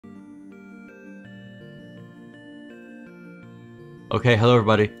Okay, hello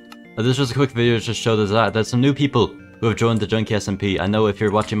everybody. This is just a quick video to just show there's some new people who have joined the Junkie SMP. I know if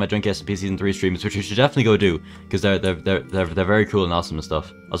you're watching my Junkie SMP Season 3 streams, which you should definitely go do, because they're very cool and awesome and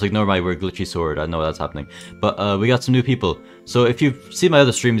stuff. Also ignore my weird glitchy sword, I know that's happening. But we got some new people. So if you've seen my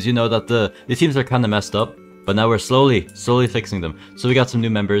other streams, you know that the teams are kind of messed up, but now we're slowly fixing them. So we got some new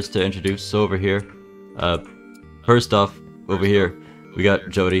members to introduce. So over here, first off, over here, we got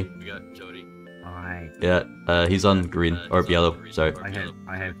Jodi. Yeah, he's on green, or yellow, sorry.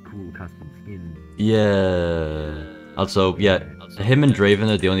 I have cool custom skin. Yeah. Also, yeah, him and Draven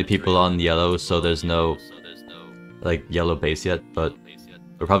are the only people on yellow, so there's no, like, yellow base yet, but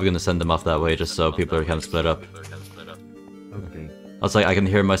we're probably gonna send them off that way just so people are kind of split up. Okay. Also, I can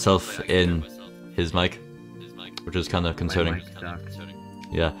hear myself in his mic, which is kind of concerning.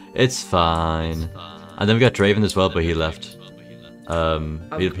 Yeah, it's fine. And then we got Draven as well, but he left.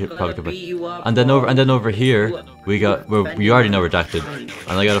 He'll probably come back. And then over here we already know Redacted,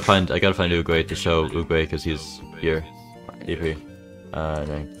 and I gotta find Ugwe to show Ugwe because he's here. DP.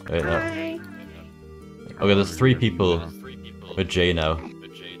 Dang. Wait, no. Okay, there's 3 people with J now.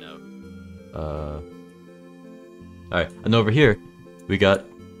 Alright, and over here we got,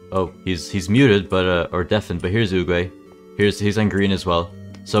 oh, he's muted, but or deafened, but here's Ugwe. He's on green as well.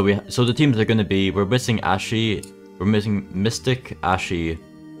 So the teams are gonna be, we're missing Ashy. We're missing Mystic, Ashy,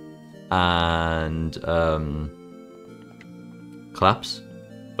 and Clapz,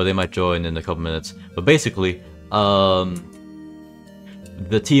 but they might join in a couple minutes. But basically, the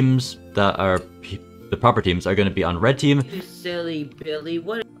teams that are the proper teams are going to be on red team. You silly Billy,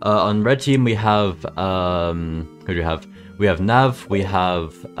 what? On red team we have who do we have? We have Nav, we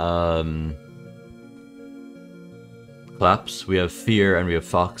have Clapz, we have Fear, and we have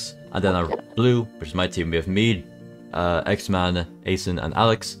Fox. And then on blue, which is my team, we have me, Xman, Asen, and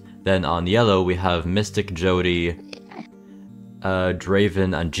Alex. Then on yellow we have Mystic, Jodi,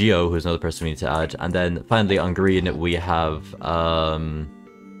 Draven, and Geo, who's another person we need to add. And then finally on green we have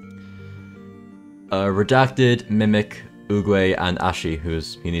Redacted, Mimik, Ugwe, and Ashy,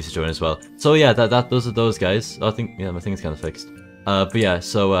 he needs to join as well. So yeah, those are those guys. I think my thing's kind of fixed. But yeah,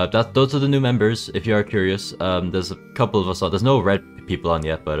 so those are the new members. If you are curious, there's a couple of us on. There's no red people on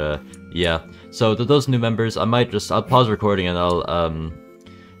yet, but yeah. So those new members, I'll pause recording and I'll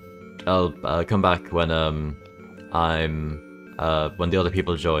come back when when the other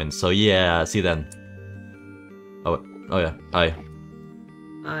people join. So yeah, see you then. Oh yeah, hi.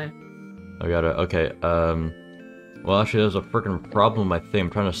 Hi. I got it. Okay. Well, actually, there's a freaking problem with my thing. I'm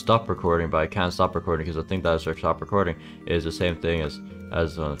trying to stop recording, but I can't stop recording because I think that stop recording is the same thing as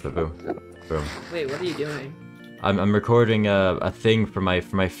boom. Wait, what are you doing? I'm recording a thing for my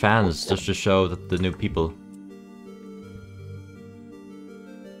fans just to show the new people.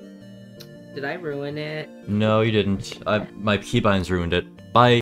 Did I ruin it? No, you didn't. My keybinds ruined it. Bye.